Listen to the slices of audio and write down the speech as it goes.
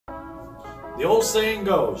The old saying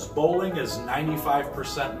goes, bowling is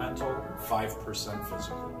 95% mental, 5%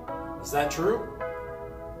 physical. Is that true?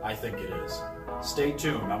 I think it is. Stay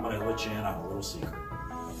tuned, I'm going to let you in on a little secret.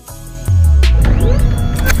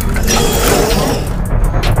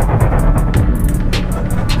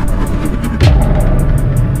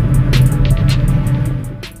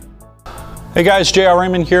 Hey guys, J.R.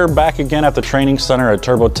 Raymond here, back again at the training center at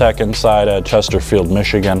TurboTech inside Chesterfield,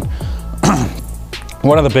 Michigan.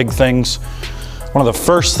 One of the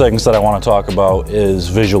first things that I want to talk about is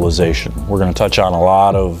visualization. We're going to touch on a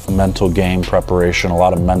lot of mental game preparation, a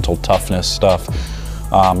lot of mental toughness stuff.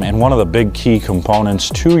 And one of the big key components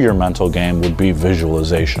to your mental game would be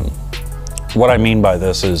visualization. What I mean by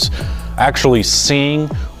this is actually seeing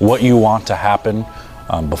what you want to happen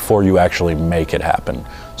before you actually make it happen.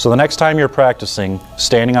 So the next time you're practicing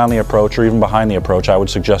standing on the approach or even behind the approach, I would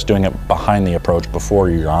suggest doing it behind the approach before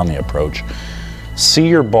you're on the approach. See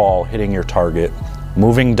your ball hitting your target,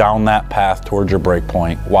 moving down that path towards your break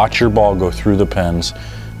point. Watch your ball go through the pins,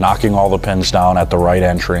 knocking all the pins down at the right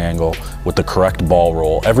entry angle with the correct ball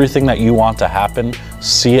roll. Everything that you want to happen,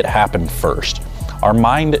 see it happen first. Our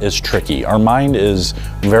mind is tricky. Our mind is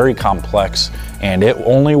very complex, and it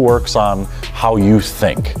only works on how you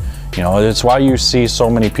think. You know, it's why you see so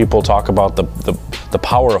many people talk about the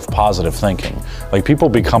power of positive thinking. Like, people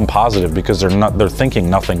become positive because they're thinking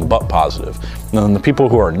nothing but positive. And then the people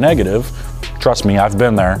who are negative, trust me, I've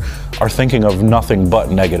been there, are thinking of nothing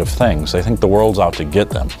but negative things. They think the world's out to get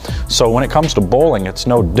them. So when it comes to bowling, it's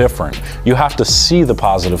no different. You have to see the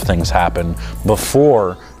positive things happen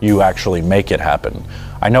before you actually make it happen.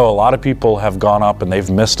 I know a lot of people have gone up and they've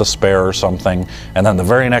missed a spare or something, and then the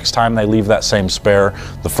very next time they leave that same spare,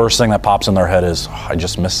 the first thing that pops in their head is, oh, I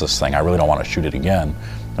just missed this thing, I really don't want to shoot it again.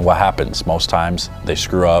 And what happens? Most times they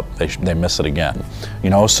screw up, they miss it again.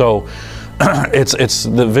 You know, so it's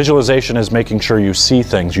the visualization is making sure you see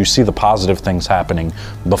things, you see the positive things happening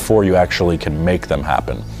before you actually can make them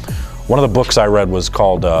happen. One of the books I read was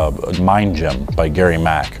called Mind Gym by Gary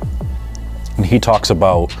Mack. And he talks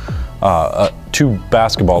about two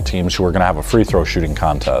basketball teams who are going to have a free throw shooting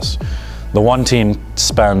contest. The one team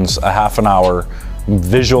spends a half an hour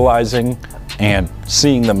visualizing and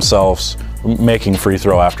seeing themselves making free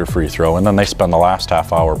throw after free throw, and then they spend the last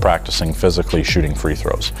half hour practicing physically shooting free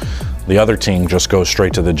throws. The other team just goes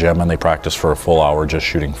straight to the gym and they practice for a full hour just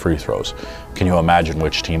shooting free throws. Can you imagine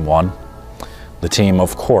which team won? The team,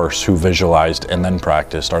 of course, who visualized and then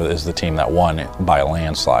practiced is the team that won by a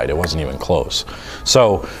landslide. It wasn't even close.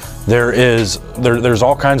 So there's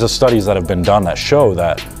all kinds of studies that have been done that show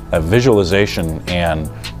that visualization and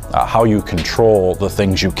how you control the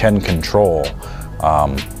things you can control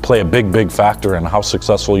play a big factor in how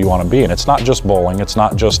successful you want to be. And it's not just bowling, it's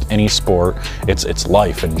not just any sport, it's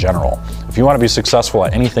life in general. If you want to be successful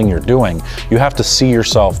at anything you're doing, you have to see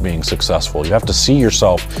yourself being successful. You have to see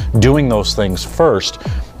yourself doing those things first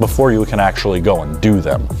before you can actually go and do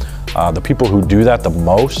them. The people who do that the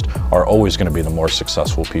most are always going to be the more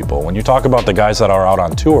successful people. When you talk about the guys that are out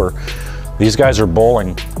on tour, these guys are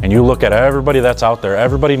bowling, and you look at everybody that's out there,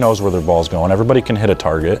 everybody knows where their ball's going, everybody can hit a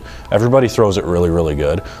target, everybody throws it really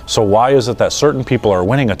good. So why is it that certain people are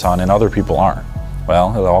winning a ton and other people aren't?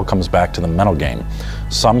 Well, it all comes back to the mental game.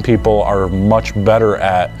 Some people are much better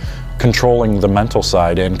at controlling the mental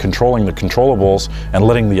side and controlling the controllables and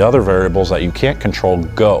letting the other variables that you can't control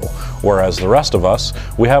go. Whereas the rest of us,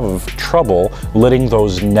 we have trouble letting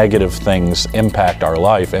those negative things impact our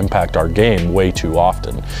life, impact our game way too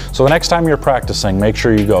often. So the next time you're practicing, make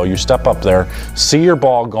sure you step up there, see your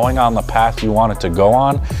ball going on the path you want it to go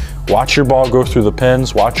on, watch your ball go through the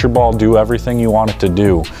pins, watch your ball do everything you want it to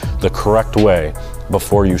do the correct way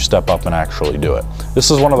before you step up and actually do it.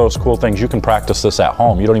 This is one of those cool things. You can practice this at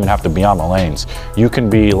home. You don't even have to be on the lanes. You can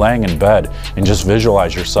be laying in bed and just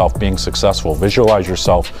visualize yourself being successful. Visualize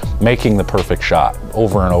yourself making the perfect shot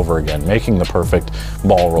over and over again, making the perfect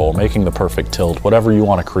ball roll, making the perfect tilt, whatever you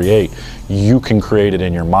want to create, you can create it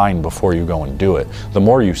in your mind before you go and do it. The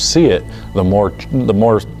more you see it, the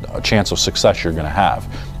more chance of success you're going to have.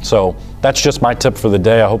 So that's just my tip for the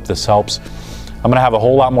day. I hope this helps. I'm going to have a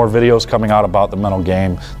whole lot more videos coming out about the mental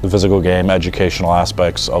game, the physical game, educational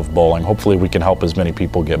aspects of bowling. Hopefully we can help as many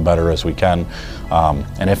people get better as we can.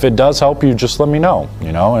 And if it does help you, just let me know,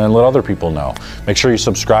 and let other people know. Make sure you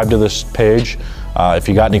subscribe to this page. If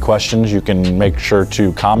you got any questions, you can make sure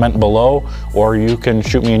to comment below, or you can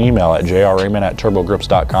shoot me an email at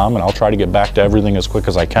jrraymond@turbogrips.com, and I'll try to get back to everything as quick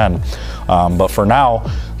as I can. But for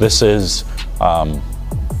now, this is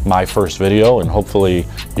my first video, and hopefully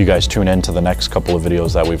you guys tune in to the next couple of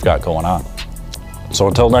videos that we've got going on. So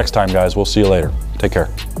until next time, guys, we'll see you later. Take care.